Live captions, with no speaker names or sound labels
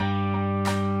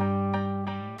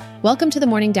Welcome to the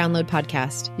Morning Download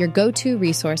Podcast, your go-to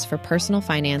resource for personal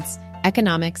finance,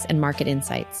 economics, and market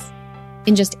insights.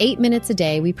 In just 8 minutes a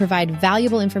day, we provide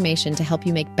valuable information to help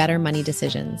you make better money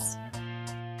decisions.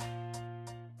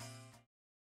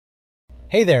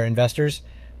 Hey there, investors.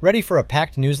 Ready for a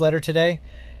packed newsletter today?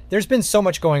 There's been so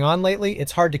much going on lately,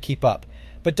 it's hard to keep up.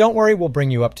 But don't worry, we'll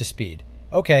bring you up to speed.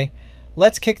 Okay,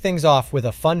 let's kick things off with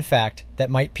a fun fact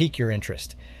that might pique your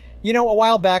interest. You know, a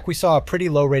while back we saw a pretty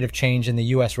low rate of change in the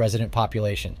U.S. resident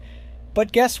population.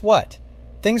 But guess what?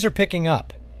 Things are picking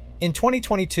up. In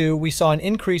 2022, we saw an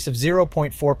increase of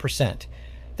 0.4%.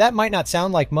 That might not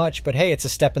sound like much, but hey, it's a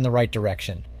step in the right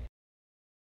direction.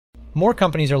 More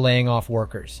companies are laying off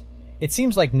workers. It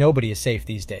seems like nobody is safe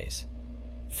these days.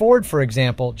 Ford, for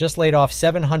example, just laid off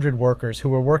 700 workers who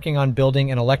were working on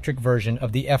building an electric version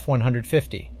of the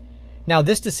F-150. Now,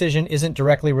 this decision isn't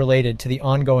directly related to the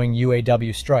ongoing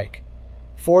UAW strike.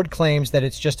 Ford claims that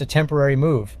it's just a temporary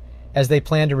move, as they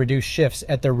plan to reduce shifts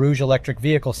at their Rouge Electric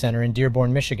Vehicle Center in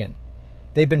Dearborn, Michigan.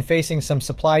 They've been facing some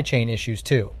supply chain issues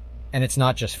too, and it's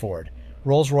not just Ford.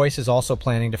 Rolls-Royce is also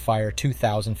planning to fire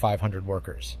 2,500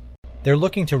 workers. They're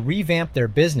looking to revamp their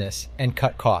business and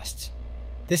cut costs.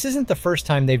 This isn't the first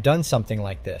time they've done something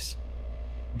like this.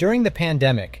 During the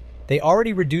pandemic, they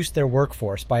already reduced their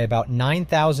workforce by about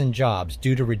 9,000 jobs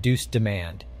due to reduced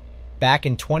demand. Back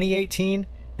in 2018,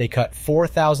 they cut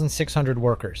 4,600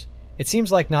 workers. It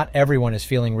seems like not everyone is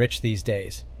feeling rich these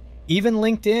days. Even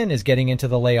LinkedIn is getting into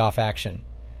the layoff action.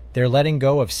 They're letting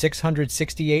go of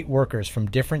 668 workers from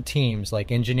different teams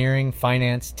like engineering,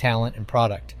 finance, talent, and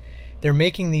product. They're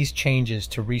making these changes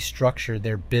to restructure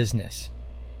their business.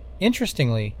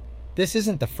 Interestingly, this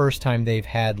isn't the first time they've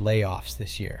had layoffs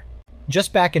this year.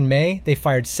 Just back in May, they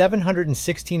fired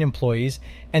 716 employees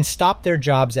and stopped their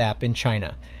Jobs app in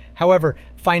China. However,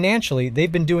 financially,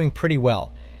 they've been doing pretty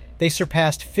well. They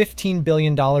surpassed $15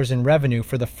 billion in revenue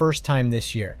for the first time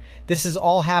this year. This is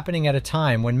all happening at a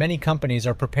time when many companies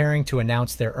are preparing to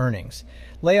announce their earnings.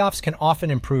 Layoffs can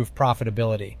often improve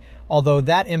profitability, although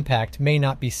that impact may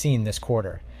not be seen this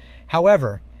quarter.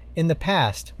 However, in the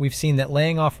past, we've seen that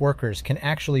laying off workers can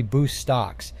actually boost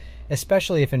stocks,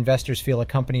 especially if investors feel a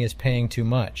company is paying too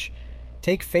much.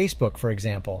 Take Facebook, for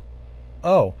example.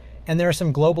 Oh, and there are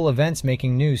some global events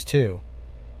making news too.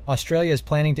 Australia is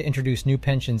planning to introduce new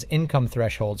pensions income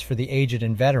thresholds for the aged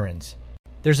and veterans.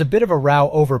 There's a bit of a row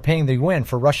over paying the yuan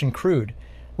for Russian crude,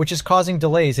 which is causing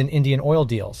delays in Indian oil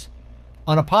deals.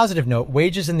 On a positive note,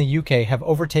 wages in the UK have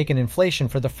overtaken inflation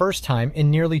for the first time in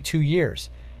nearly 2 years.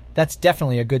 That's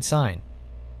definitely a good sign.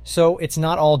 So it's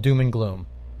not all doom and gloom.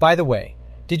 By the way,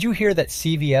 did you hear that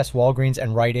CVS, Walgreens,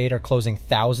 and Rite Aid are closing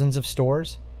thousands of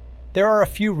stores? There are a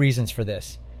few reasons for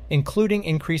this, including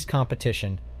increased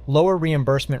competition, lower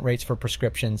reimbursement rates for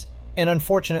prescriptions, and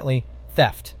unfortunately,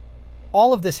 theft.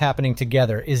 All of this happening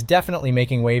together is definitely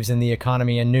making waves in the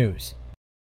economy and news.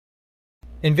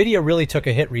 Nvidia really took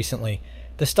a hit recently.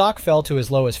 The stock fell to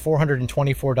as low as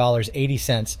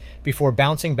 $424.80 before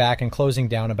bouncing back and closing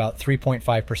down about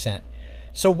 3.5%.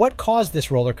 So what caused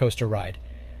this roller coaster ride?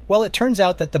 Well, it turns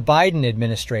out that the Biden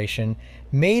administration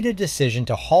made a decision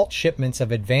to halt shipments of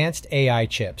advanced AI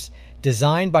chips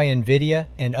designed by NVIDIA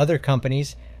and other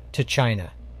companies to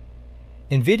China.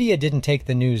 NVIDIA didn't take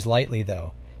the news lightly,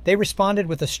 though. They responded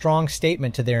with a strong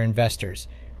statement to their investors,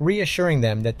 reassuring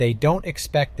them that they don't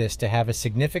expect this to have a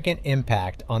significant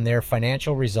impact on their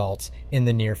financial results in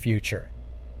the near future.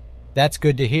 That's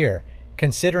good to hear,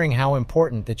 considering how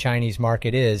important the Chinese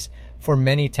market is for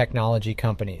many technology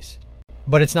companies.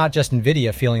 But it's not just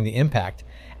NVIDIA feeling the impact.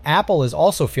 Apple is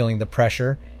also feeling the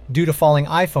pressure due to falling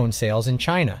iPhone sales in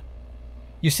China.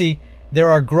 You see, there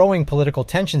are growing political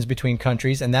tensions between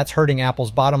countries, and that's hurting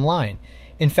Apple's bottom line.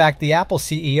 In fact, the Apple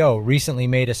CEO recently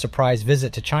made a surprise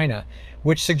visit to China,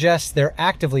 which suggests they're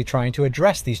actively trying to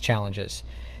address these challenges.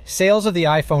 Sales of the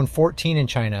iPhone 14 in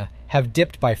China have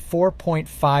dipped by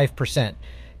 4.5%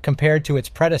 compared to its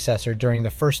predecessor during the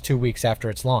first 2 weeks after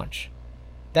its launch.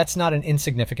 That's not an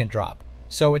insignificant drop.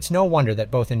 So it's no wonder that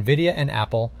both NVIDIA and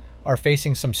Apple are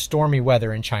facing some stormy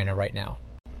weather in China right now.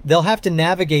 They'll have to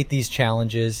navigate these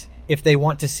challenges if they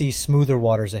want to see smoother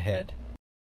waters ahead.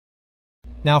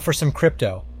 Now for some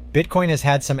crypto. Bitcoin has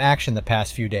had some action the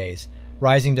past few days,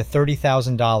 rising to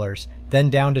 $30,000, then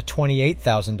down to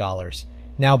 $28,000.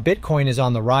 Now Bitcoin is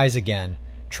on the rise again,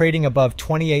 trading above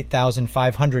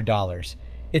 $28,500.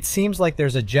 It seems like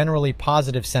there's a generally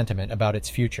positive sentiment about its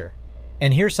future.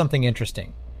 And here's something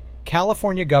interesting.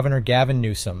 California Governor Gavin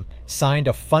Newsom signed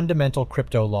a fundamental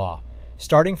crypto law.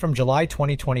 Starting from July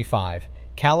 2025,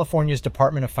 California's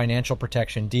Department of Financial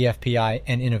Protection, DFPI,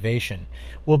 and Innovation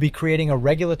will be creating a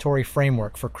regulatory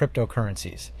framework for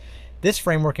cryptocurrencies. This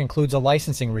framework includes a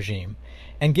licensing regime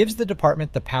and gives the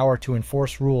department the power to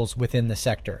enforce rules within the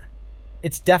sector.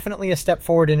 It's definitely a step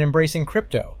forward in embracing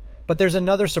crypto, but there's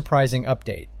another surprising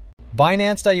update.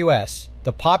 Binance.us,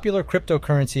 the popular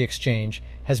cryptocurrency exchange,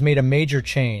 has made a major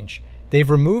change. They've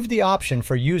removed the option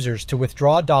for users to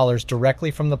withdraw dollars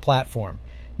directly from the platform.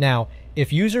 Now,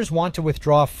 if users want to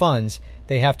withdraw funds,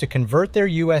 they have to convert their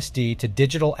USD to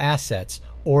digital assets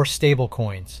or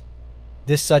stablecoins.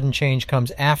 This sudden change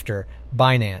comes after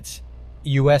Binance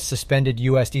US suspended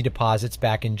USD deposits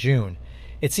back in June.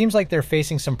 It seems like they're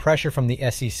facing some pressure from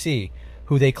the SEC,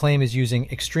 who they claim is using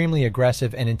extremely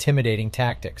aggressive and intimidating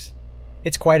tactics.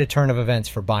 It's quite a turn of events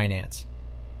for Binance.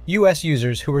 US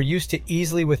users who are used to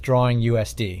easily withdrawing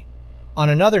USD. On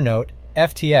another note,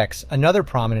 FTX, another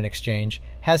prominent exchange,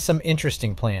 has some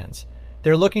interesting plans.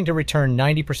 They're looking to return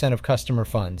 90% of customer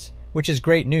funds, which is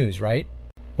great news, right?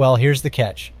 Well, here's the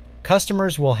catch.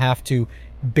 Customers will have to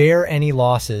bear any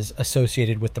losses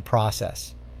associated with the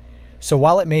process. So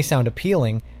while it may sound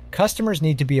appealing, customers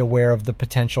need to be aware of the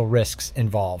potential risks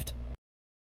involved.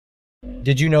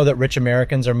 Did you know that rich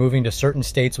Americans are moving to certain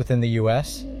states within the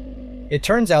US? It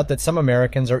turns out that some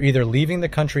Americans are either leaving the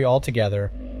country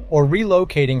altogether or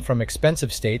relocating from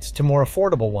expensive states to more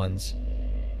affordable ones.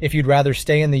 If you'd rather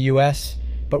stay in the US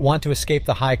but want to escape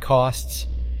the high costs,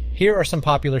 here are some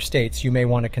popular states you may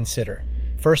want to consider.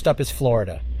 First up is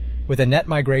Florida, with a net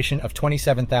migration of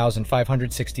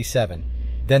 27,567.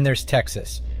 Then there's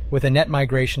Texas, with a net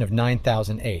migration of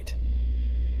 9,008.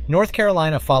 North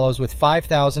Carolina follows with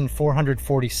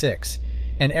 5,446,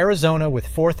 and Arizona with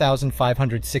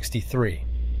 4,563.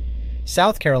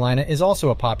 South Carolina is also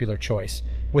a popular choice,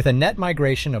 with a net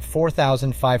migration of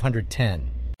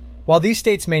 4,510. While these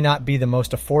states may not be the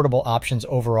most affordable options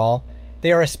overall,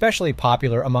 they are especially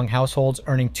popular among households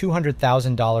earning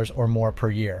 $200,000 or more per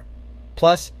year.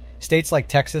 Plus, states like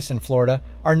Texas and Florida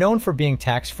are known for being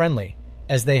tax-friendly,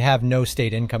 as they have no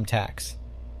state income tax.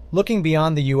 Looking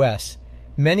beyond the U.S.,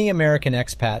 many American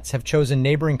expats have chosen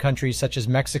neighboring countries such as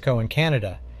Mexico and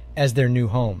Canada as their new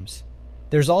homes.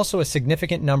 There's also a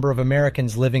significant number of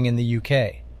Americans living in the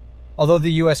UK. Although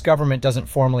the U.S. government doesn't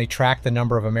formally track the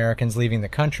number of Americans leaving the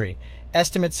country,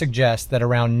 estimates suggest that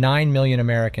around 9 million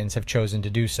Americans have chosen to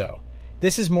do so.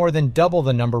 This is more than double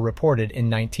the number reported in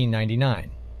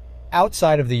 1999.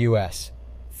 Outside of the U.S.,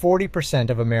 40%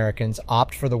 of Americans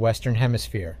opt for the Western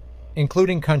Hemisphere,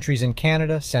 including countries in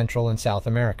Canada, Central, and South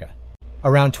America.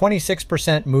 Around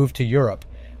 26% move to Europe,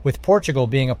 with Portugal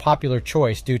being a popular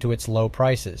choice due to its low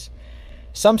prices.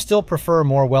 Some still prefer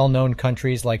more well-known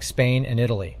countries like Spain and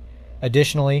Italy.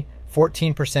 Additionally,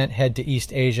 14% head to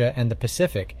East Asia and the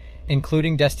Pacific,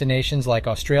 including destinations like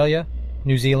Australia,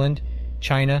 New Zealand,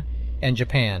 China, and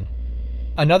Japan.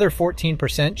 Another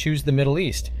 14% choose the Middle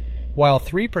East, while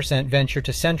 3% venture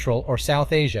to Central or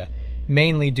South Asia,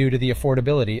 mainly due to the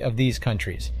affordability of these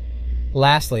countries.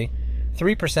 Lastly,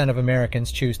 3% of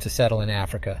Americans choose to settle in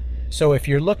Africa. So if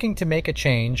you're looking to make a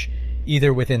change,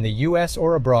 either within the US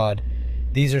or abroad,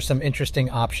 these are some interesting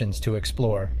options to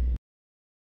explore.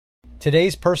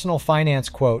 Today's personal finance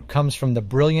quote comes from the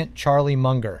brilliant Charlie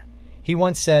Munger. He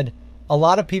once said, "A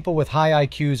lot of people with high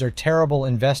IQs are terrible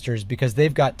investors because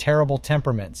they've got terrible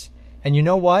temperaments. And you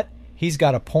know what? He's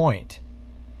got a point."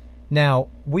 Now,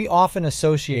 we often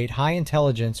associate high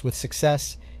intelligence with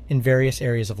success in various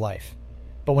areas of life.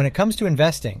 But when it comes to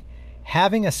investing,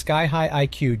 having a sky-high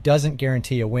IQ doesn't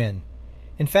guarantee a win.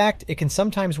 In fact, it can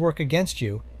sometimes work against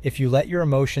you if you let your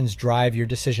emotions drive your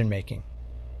decision-making.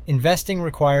 Investing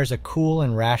requires a cool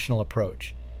and rational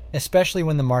approach, especially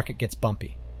when the market gets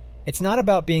bumpy. It's not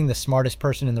about being the smartest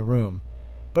person in the room,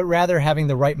 but rather having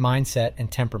the right mindset and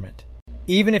temperament.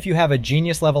 Even if you have a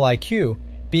genius-level IQ,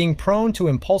 being prone to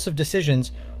impulsive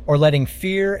decisions or letting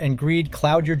fear and greed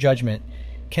cloud your judgment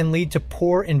can lead to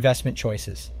poor investment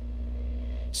choices.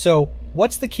 So,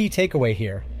 what's the key takeaway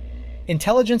here?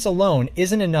 Intelligence alone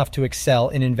isn't enough to excel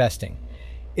in investing.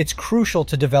 It's crucial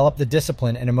to develop the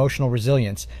discipline and emotional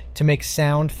resilience to make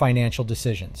sound financial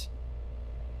decisions.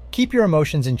 Keep your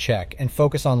emotions in check and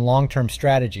focus on long-term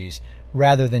strategies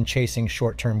rather than chasing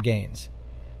short-term gains.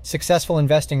 Successful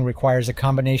investing requires a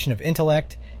combination of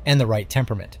intellect and the right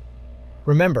temperament.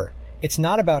 Remember, it's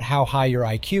not about how high your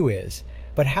IQ is,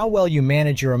 but how well you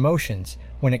manage your emotions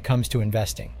when it comes to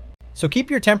investing. So keep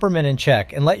your temperament in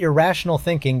check and let your rational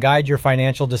thinking guide your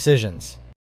financial decisions.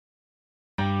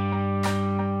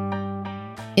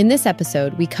 In this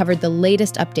episode, we covered the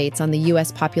latest updates on the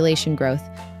U.S. population growth,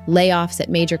 layoffs at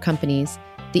major companies,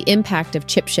 the impact of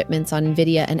chip shipments on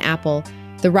Nvidia and Apple,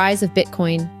 the rise of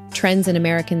Bitcoin, trends in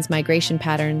Americans' migration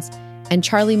patterns, and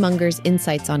Charlie Munger's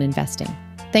insights on investing.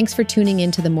 Thanks for tuning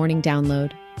in to the Morning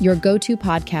Download. your go-to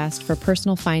podcast for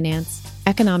personal finance,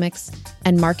 economics,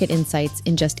 and market insights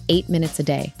in just 8 minutes a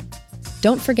day.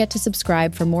 Don't forget to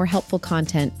subscribe for more helpful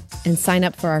content and sign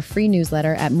up for our free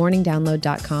newsletter at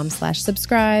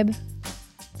morningdownload.com/subscribe.